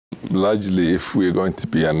largely, if we're going to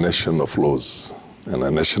be a nation of laws and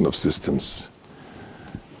a nation of systems,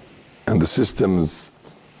 and the systems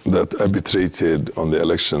that arbitrated on the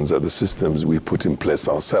elections are the systems we put in place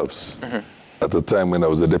ourselves. At the time when I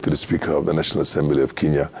was the Deputy Speaker of the National Assembly of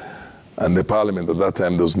Kenya, and the Parliament at that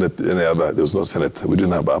time, there was not any other, there was no Senate. We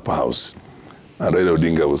didn't have an upper house. And Raila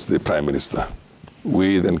Odinga was the Prime Minister.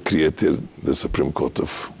 We then created the Supreme Court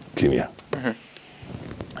of Kenya.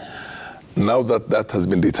 Now that that has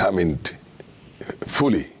been determined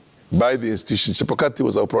fully by the institution, Chapakati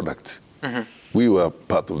was our product. We were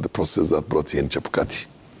part of the process that brought in Chapakati.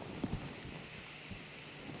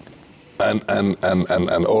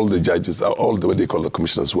 And all the judges, all the, what they call the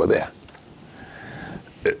commissioners were there.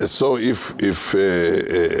 So if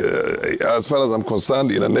as far as I'm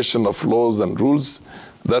concerned, in a nation of laws and rules,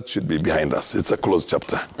 that should be behind us. It's a closed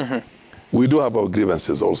chapter. We do have our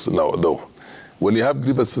grievances also now, though. When you have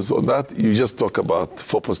grievances on that, you just talk about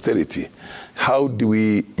for posterity. How do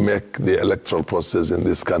we make the electoral process in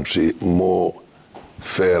this country more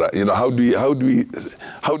fairer? You know, how do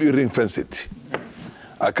you ring fence it?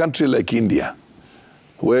 A country like India,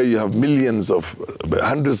 where you have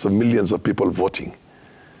hundreds of millions of people voting,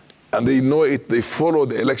 and they know it, they follow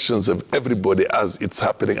the elections of everybody as it's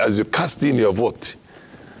happening. As you cast in your vote,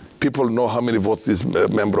 people know how many votes this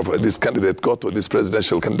member of this candidate got or this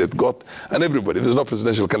presidential candidate got, and everybody. There's no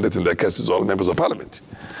presidential candidate in their case, it's all members of parliament.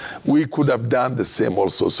 We could have done the same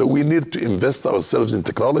also. So we need to invest ourselves in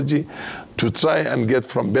technology to try and get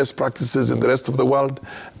from best practices in the rest of the world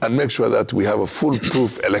and make sure that we have a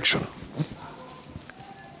foolproof election.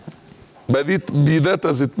 But be that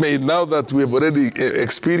as it may, now that we've already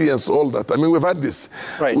experienced all that, I mean, we've had this.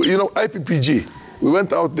 Right. You know, IPPG, we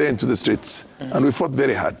went out there into the streets and we fought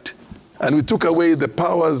very hard. And we took away the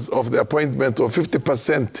powers of the appointment of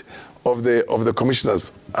 50% of the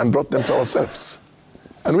commissioners and brought them to ourselves.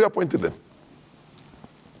 And we appointed them.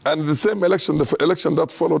 And the same election, the election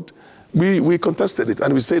that followed, we contested it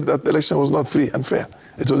and we said that the election was not free and fair.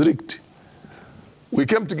 It was rigged. We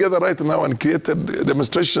came together right now and created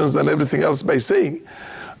demonstrations and everything else by saying,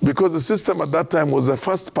 because the system at that time was a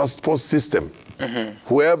first past post system,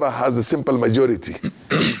 whoever has a simple majority,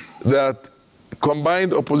 that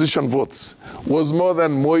combined opposition votes was more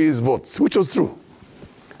than Moi's votes, which was true.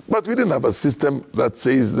 But we didn't have a system that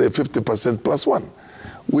says the 50% plus one.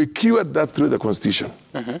 We cured that through the Constitution.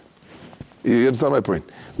 You understand my point?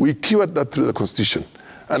 We cured that through the Constitution.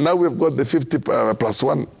 And now we've got the 50 plus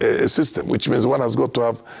one system, which means one has got to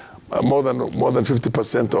have more than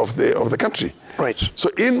 50% of the country. Right. So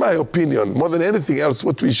in my opinion, more than anything else,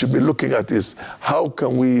 what we should be looking at is how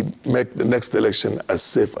can we make the next election as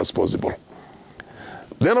safe as possible.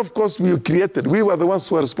 Then, of course, we were the ones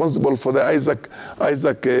who were responsible for the Isaac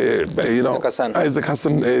Hassan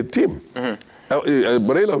team.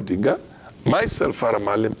 Raila Odinga, myself, Farah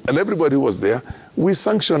Maalim, and everybody who was there, we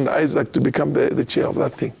sanctioned Isaac to become the chair of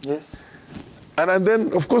that thing. Yes. And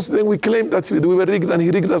then, of course, then we claimed that we were rigged and he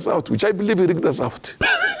rigged us out, which I believe he rigged us out.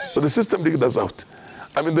 But the system rigged us out.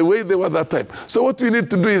 I mean, the way they were that time. So what we need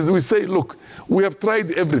to do is we say, look, we have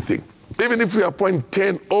tried everything. Even if we appoint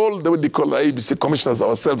 10, all the what they call the ABC commissioners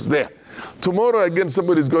ourselves there, tomorrow again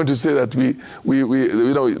somebody is going to say that you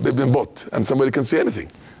know, they've been bought and somebody can say anything.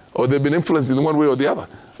 Or they've been influenced in one way or the other.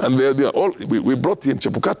 And they are all, we brought in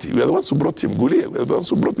Chebukati. We are the ones who brought him. Gulia, we are the ones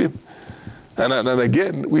who brought him. And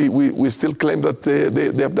again, we still claim that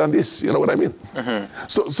they have done this. You know what I mean?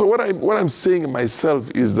 So what I'm saying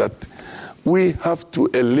myself is that we have to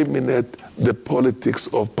eliminate the politics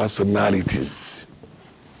of personalities.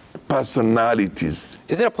 Personalities.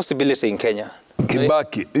 Is there a possibility in Kenya?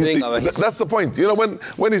 Kibaki. That's the point. You know,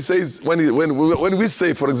 when he says, when we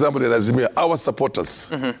say, for example, in Azimia, our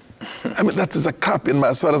supporters. I mean, that is a crap in my,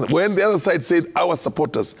 as far as, when the other side said our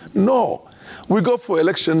supporters. No. We go for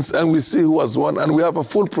elections and we see who has won and we have a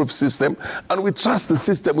foolproof system and we trust the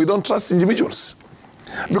system. We don't trust individuals.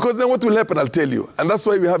 Because then what will happen, I'll tell you. And that's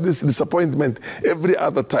why we have this disappointment every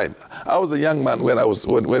other time. I was a young man when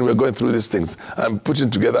we were going through these things and putting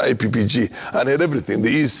together IPPG and had everything, the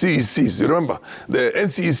ECECs, you remember? The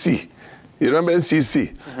NCEC. You remember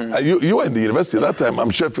NCEC? And you were in the university that time. I'm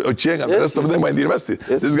sure Ochieng and the rest of them were in the university.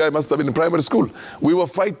 This guy must have been in primary school. We were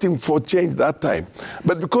fighting for change that time.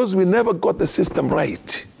 But because we never got the system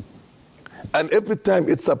right, and every time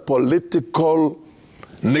it's a political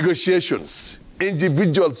negotiations,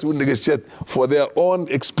 individuals who negotiate for their own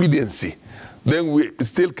expediency, then we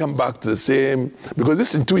still come back to the same, because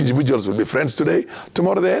these two individuals will be friends today,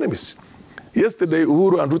 tomorrow they're enemies. Yesterday,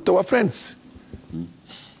 Uhuru and Ruto were friends.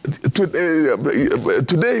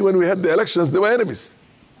 Today, when we had the elections, they were enemies.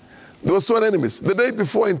 They were sworn enemies. The day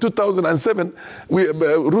before, in 2007,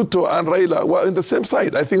 Ruto and Raila were on the same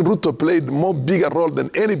side. I think Ruto played more bigger role than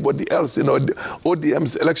anybody else in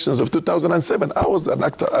ODM's elections of 2007. I was an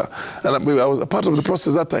actor, and I was a part of the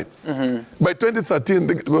process that time. By 2013,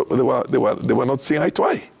 they were not seeing eye to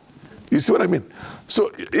eye. You see what I mean?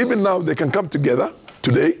 So even now, they can come together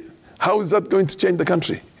today. How is that going to change the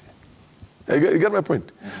country? You get my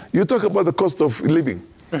point? You talk about the cost of living.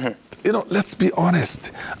 You know, let's be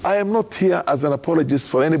honest. I am not here as an apologist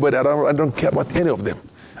for anybody. I don't care about any of them.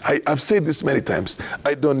 I've said this many times.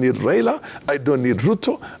 I don't need Raila. I don't need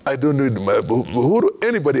Ruto. I don't need Uhuru,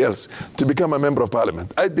 anybody else to become a member of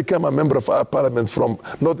parliament. I became a member of our parliament from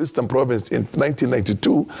Northeastern Province in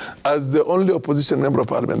 1992 as the only opposition member of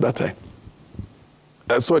parliament that time.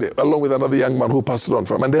 Along with another young man who passed on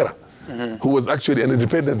from Mandera. Who was actually an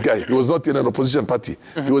independent guy. He was not in an opposition party.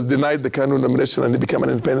 He was denied the Kanu nomination and he became an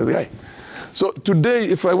independent guy. So today,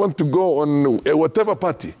 if I want to go on whatever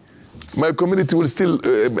party, my community will still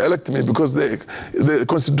elect me because the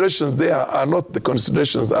considerations there are not the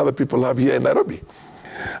considerations other people have here in Nairobi.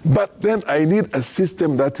 But then I need a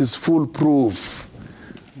system that is foolproof.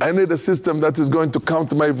 I need a system that is going to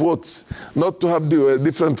count my votes, not to have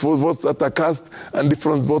different votes that are cast and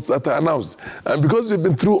different votes that are announced. And because we've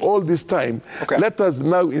been through all this time, let us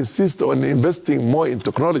now insist on investing more in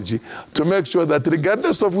technology to make sure that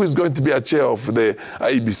regardless of who is going to be a chair of the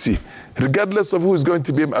IEBC, regardless of who is going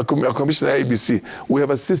to be a commissioner at IEBC, we have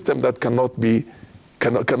a system that cannot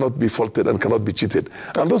be faulted and cannot be cheated.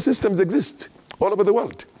 And those systems exist all over the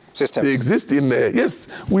world. Systems. They exist in, yes,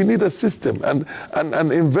 we need a system and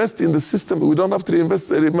invest in the system. We don't have to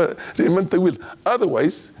reinvent the wheel.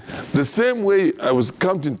 Otherwise, the same way I was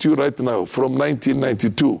counting to you right now, from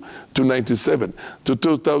 1992 to 97 to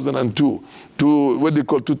 2002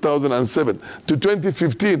 to 2007 to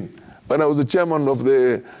 2015, when I was the chairman of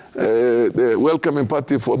the welcoming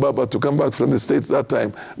party for Baba to come back from the States that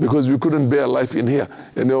time because we couldn't bear life in here.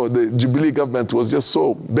 You know, the Jubilee government was just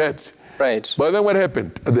so bad. Right. But then what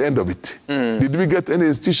happened at the end of it? Did we get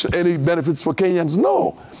any benefits for Kenyans?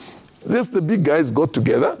 No. Just the big guys got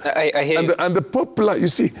together. I hear you. And the popular, you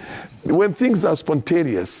see, when things are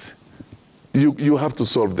spontaneous, you have to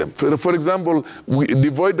solve them. For example,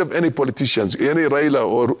 devoid of any politicians, any Raila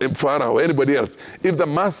or Farah or anybody else, if the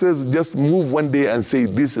masses just move one day and say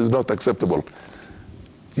this is not acceptable,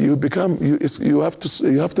 you have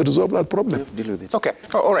to resolve that problem. Okay.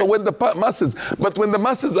 All right. So when the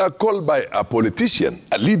masses are called by a politician,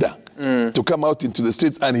 a leader, to come out into the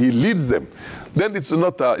streets and he leads them, then it's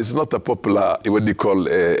not a popular, what do you call,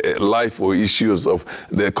 life or issues of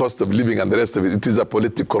the cost of living and the rest of it. It is a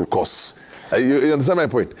political cause. You understand my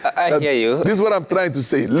point? I hear you. This is what I'm trying to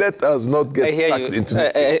say. Let us not get sucked into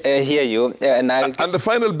this. I hear you. And the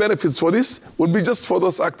final benefits for this would be just for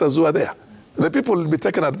those actors who are there. The people will be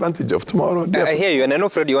taken advantage of tomorrow. I hear you, and I know,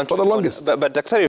 Fred, you want to... For the longest. But Dr.